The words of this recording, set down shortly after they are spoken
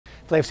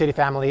Flav City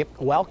family,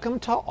 welcome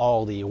to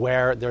Aldi,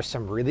 where there's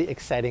some really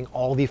exciting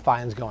Aldi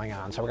finds going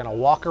on. So we're gonna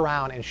walk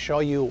around and show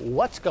you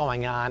what's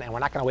going on, and we're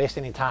not gonna waste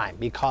any time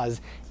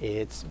because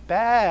it's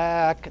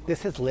back.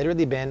 This has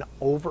literally been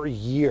over a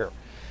year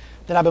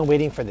that I've been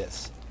waiting for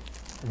this.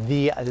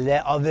 The Le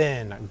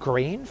Oven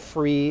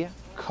grain-free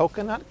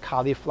coconut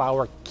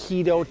cauliflower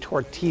keto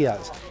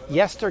tortillas.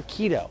 Yes, they're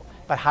keto,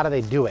 but how do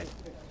they do it?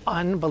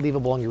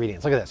 Unbelievable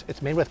ingredients. Look at this.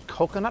 It's made with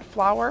coconut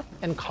flour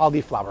and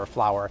cauliflower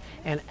flour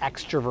and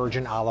extra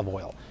virgin olive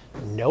oil.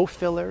 No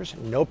fillers,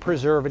 no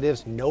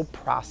preservatives, no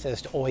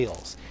processed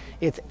oils.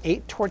 It's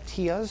 8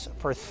 tortillas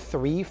for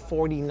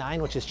 $3.49,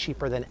 which is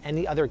cheaper than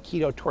any other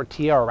keto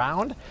tortilla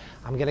around.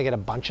 I'm gonna get a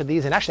bunch of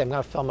these, and actually I'm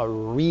gonna film a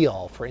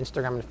reel for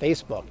Instagram and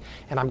Facebook,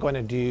 and I'm going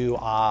to do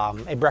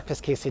a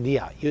breakfast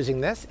quesadilla using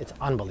this. It's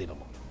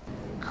unbelievable.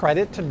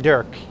 Credit to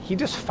Dirk. He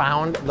just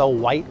found the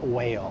white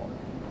whale.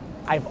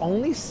 I've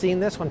only seen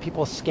this when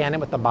people scan it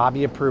with the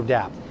Bobby approved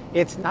app.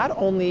 It's not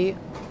only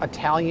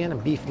Italian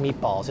beef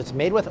meatballs, it's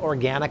made with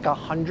organic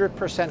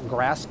 100%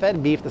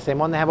 grass-fed beef, the same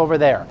one they have over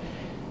there.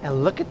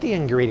 And look at the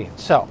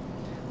ingredients. So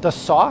the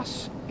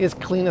sauce is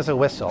clean as a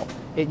whistle.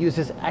 It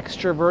uses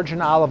extra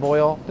virgin olive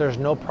oil. There's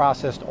no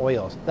processed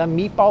oils. The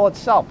meatball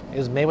itself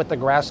is made with the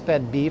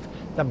grass-fed beef.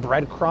 The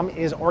breadcrumb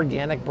is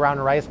organic brown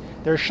rice.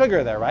 There's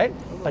sugar there, right?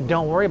 But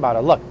don't worry about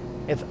it. Look,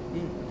 it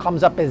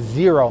comes up as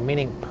 0,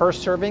 meaning per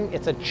serving,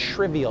 it's a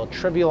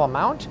trivial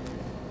amount.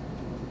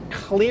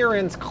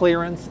 Clearance,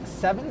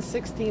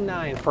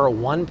 $7.69 for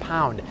 1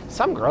 pound.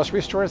 Some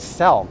grocery stores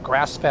sell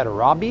grass-fed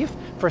raw beef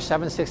for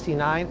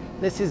 $7.69.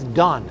 This is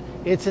done.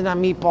 It's in a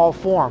meatball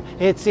form.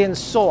 It's in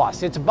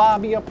sauce. It's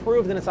Bobby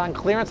approved, and it's on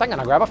clearance. I'm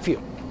gonna grab a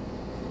few.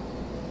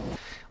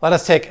 Let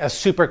us take a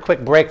super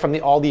quick break from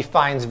the Aldi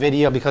Finds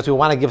video because we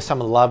want to give some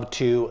love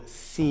to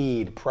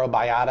Seed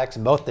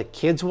probiotics, both the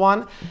kids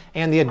one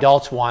and the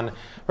adults one.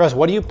 Rose,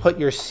 what do you put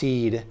your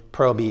Seed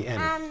Probi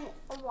in?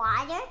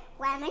 Water,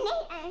 lemonade,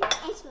 and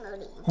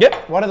smoothie.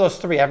 Yep, one of those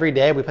 3 every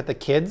day. We put the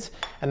kids,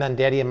 and then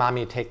Daddy and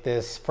Mommy take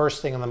this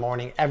first thing in the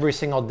morning every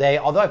single day.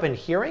 Although I've been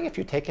hearing if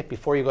you take it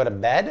before you go to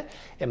bed,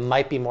 it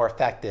might be more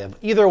effective.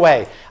 Either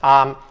way,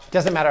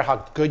 doesn't matter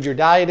how good your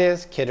diet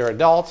is, kid or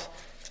adult,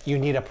 you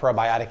need a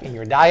probiotic in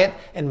your diet,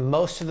 and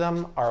most of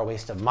them are a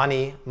waste of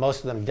money.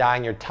 Most of them die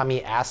in your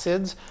tummy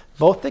acids.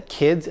 Both the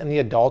kids and the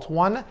adult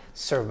one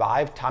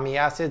survive tummy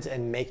acids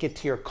and make it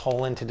to your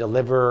colon to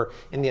deliver,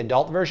 in the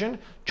adult version,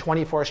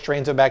 24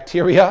 strains of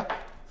bacteria.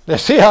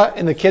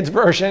 In the kids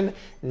version,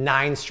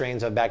 9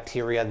 strains of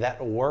bacteria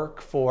that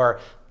work for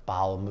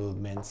bowel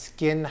movement,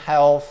 skin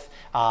health,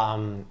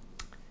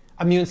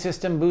 immune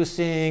system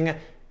boosting,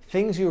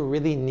 things you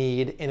really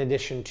need in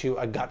addition to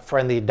a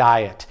gut-friendly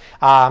diet.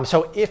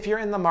 So if you're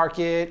in the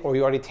market or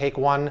you already take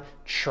one,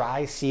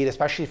 try Seed,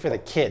 especially for the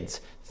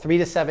kids. 3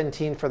 to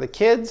 17 for the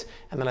kids,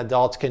 and then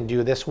adults can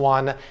do this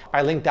one.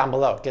 Our link down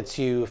below gets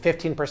you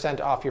 15%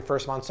 off your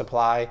first month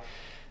supply,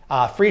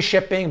 free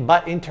shipping,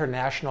 but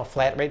international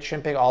flat rate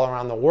shipping all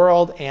around the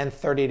world, and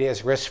 30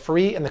 days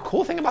risk-free. And the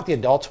cool thing about the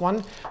adults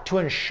one, to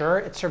ensure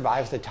it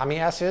survives the tummy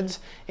acids,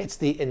 it's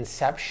the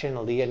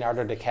Inception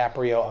Leonardo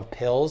DiCaprio of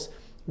pills.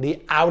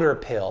 The outer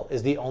pill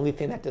is the only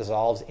thing that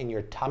dissolves in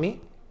your tummy.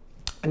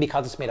 And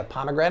because it's made of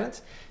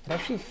pomegranates, it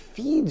actually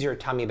feeds your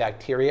tummy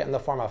bacteria in the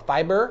form of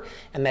fiber,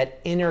 and that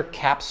inner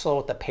capsule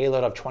with the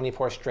payload of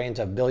 24 strains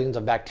of billions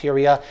of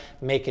bacteria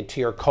make it to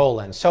your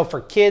colon. So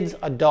for kids,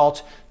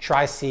 adults,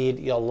 try Seed.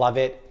 You'll love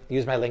it.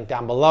 Use my link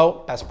down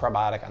below. Best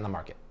probiotic on the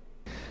market.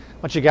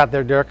 What you got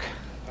there, Dirk?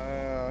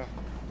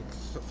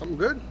 Something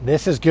good?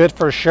 This is good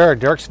for sure.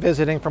 Dirk's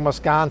visiting from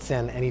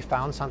Wisconsin and he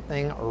found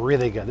something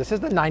really good. This is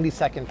the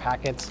 90-second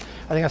packets.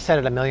 I think I've said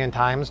it a million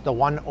times. The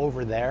one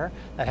over there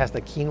that has the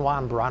quinoa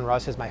and brown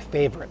rice is my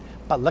favorite.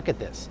 But look at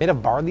this. Made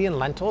of barley and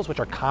lentils, which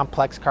are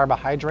complex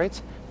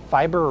carbohydrates,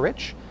 fiber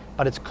rich,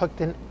 but it's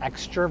cooked in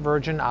extra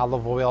virgin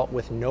olive oil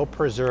with no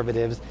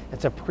preservatives.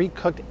 It's a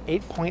pre-cooked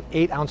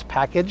 8.8 ounce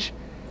package,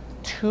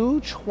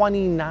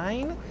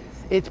 $2.29.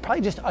 It's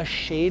probably just a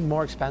shade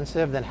more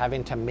expensive than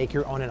having to make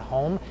your own at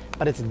home,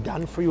 but it's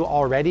done for you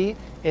already.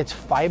 It's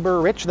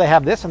fiber rich. They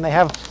have this, and they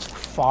have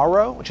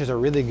farro, which is a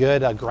really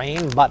good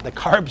grain, but the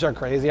carbs are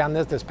crazy on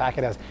this. This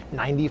packet has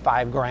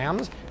 95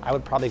 grams. I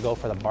would probably go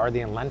for the barley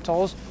and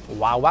lentils.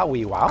 Wow, wow,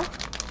 wee, wow.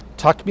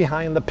 Tucked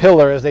behind the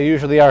pillar, as they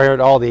usually are here at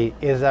Aldi,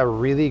 is a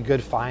really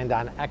good find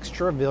on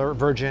extra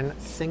virgin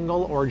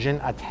single origin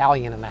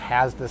Italian, and it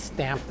has the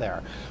stamp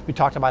there. We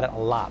talked about it a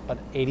lot, but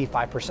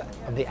 85%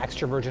 of the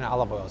extra virgin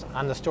olive oils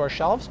on the store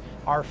shelves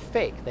are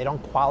fake. They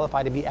don't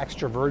qualify to be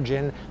extra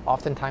virgin.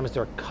 Oftentimes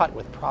they're cut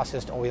with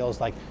processed oils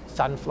like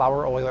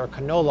sunflower oil or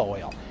canola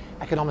oil.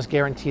 I can almost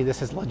guarantee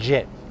this is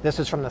legit. This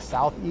is from the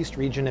southeast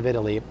region of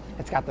Italy.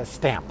 It's got the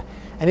stamp.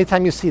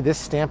 Anytime you see this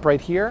stamp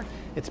right here,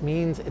 it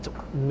means it's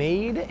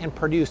made and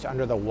produced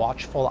under the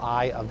watchful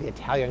eye of the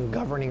Italian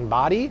governing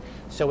body,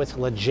 so it's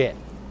legit.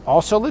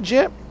 Also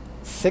legit,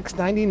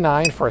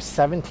 $6.99 for a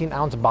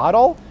 17-ounce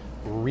bottle.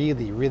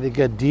 Really, really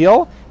good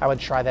deal. I would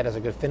try that as a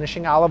good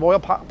finishing olive oil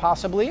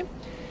possibly.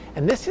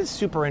 And this is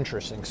super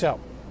interesting. So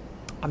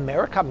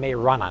America may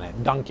run on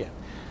it, Dunkin',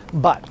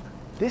 But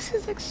this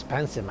is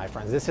expensive, my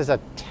friends. This is a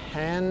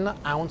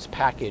 10-ounce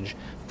package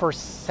for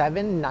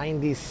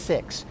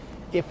 $7.96.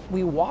 If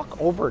we walk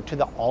over to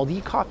the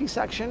Aldi coffee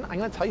section, I'm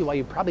gonna tell you why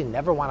you probably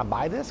never wanna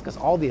buy this, because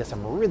Aldi has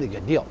some really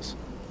good deals.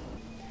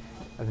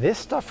 This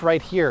stuff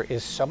right here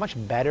is so much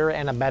better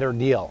and a better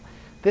deal.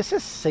 This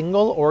is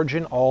single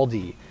origin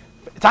Aldi.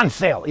 It's on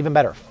sale, even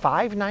better.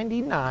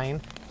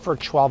 $5.99 for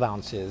 12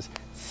 ounces,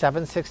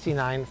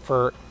 $7.69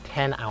 for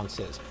 10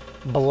 ounces.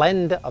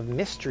 Blend of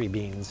mystery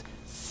beans,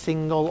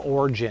 single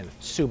origin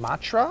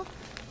Sumatra,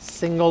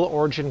 single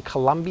origin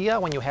Colombia.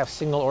 When you have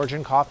single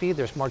origin coffee,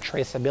 there's more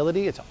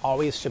traceability. It's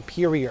always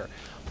superior.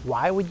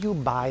 Why would you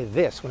buy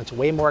this when it's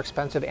way more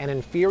expensive and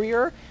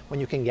inferior when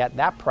you can get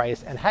that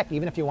price? And heck,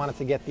 even if you wanted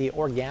to get the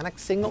organic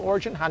single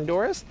origin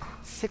Honduras,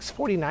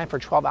 $6.49 for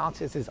 12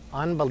 ounces is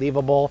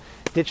unbelievable.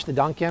 Ditch the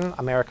Dunkin'.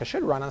 America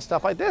should run on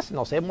stuff like this and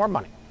they'll save more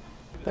money.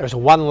 There's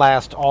one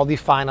last Aldi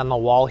find on the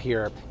wall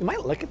here. You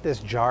might look at this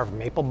jar of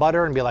maple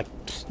butter and be like,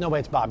 no way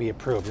it's Bobby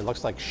approved. It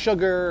looks like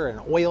sugar and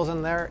oils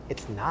in there.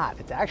 It's not.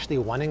 It's actually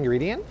one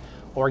ingredient,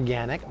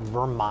 organic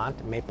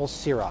Vermont maple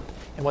syrup.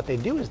 And what they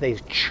do is they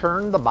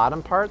churn the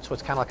bottom part so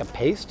it's kind of like a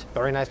paste,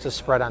 very nice to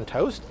spread on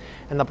toast.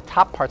 And the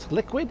top part's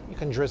liquid. You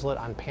can drizzle it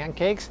on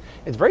pancakes.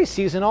 It's very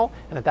seasonal,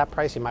 and at that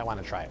price, you might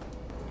want to try it.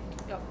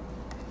 Yep.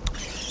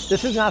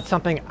 This is not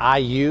something I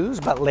use,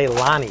 but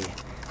Leilani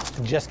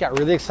just got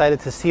really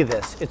excited to see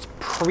this. It's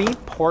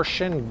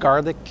pre-portioned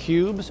garlic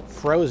cubes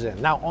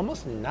frozen. Now,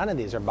 almost none of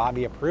these are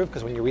Bobby approved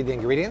because when you read the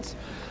ingredients,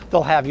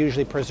 they'll have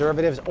usually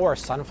preservatives or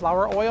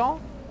sunflower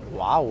oil.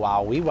 Wow,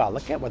 wow, wow.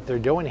 Look at what they're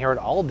doing here at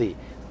Aldi.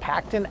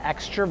 Packed in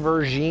extra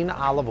virgin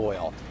olive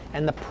oil.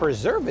 And the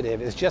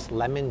preservative is just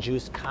lemon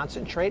juice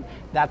concentrate.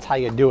 That's how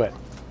you do it.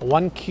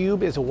 1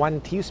 cube is 1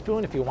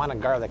 teaspoon if you want a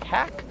garlic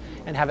hack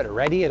and have it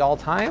ready at all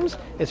times.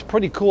 It's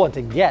pretty cool. And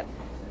to get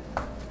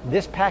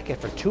this packet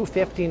for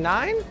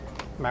 $2.59, you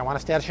might want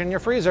to stash it in your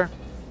freezer.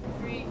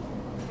 3,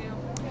 2.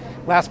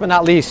 Last but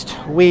not least,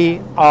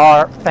 we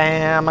are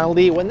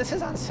family. When this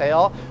is on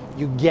sale,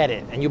 you get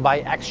it and you buy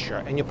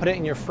extra and you put it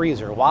in your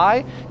freezer.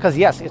 Why? Because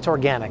yes, it's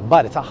organic,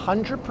 but it's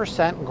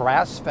 100%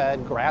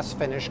 grass-fed,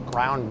 grass-finished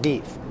ground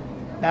beef.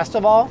 Best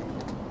of all,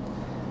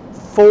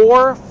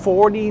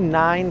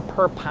 $4.49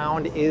 per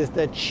pound is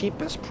the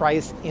cheapest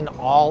price in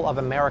all of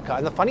America.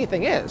 And the funny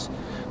thing is,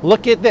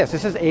 look at this.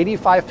 This is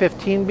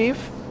 85.15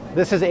 beef.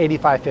 This is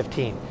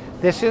 85.15.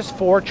 This is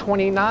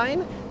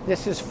 $4.29.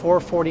 This is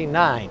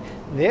 $4.49.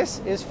 This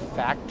is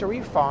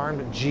factory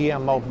farmed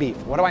GMO beef.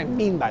 What do I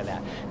mean by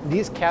that?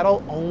 These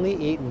cattle only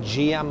eat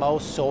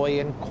GMO soy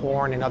and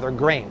corn and other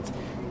grains.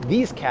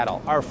 These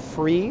cattle are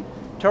free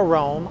to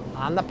roam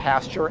on the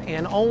pasture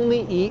and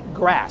only eat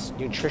grass.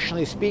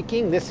 Nutritionally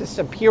speaking, this is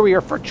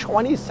superior for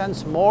 20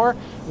 cents more.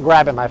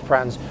 Grab it, my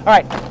friends. All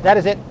right, that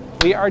is it.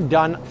 We are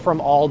done from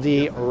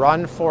Aldi.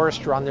 Run,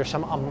 Forrest, run. There's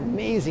some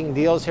amazing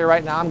deals here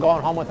right now. I'm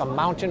going home with a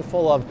mountain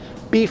full of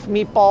beef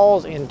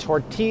meatballs and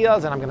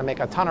tortillas, and I'm gonna make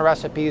a ton of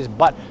recipes.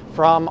 But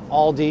from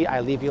Aldi,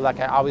 I leave you like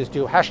I always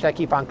do. Hashtag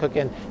keep on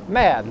cooking.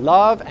 Mad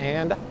love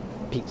and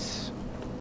peace.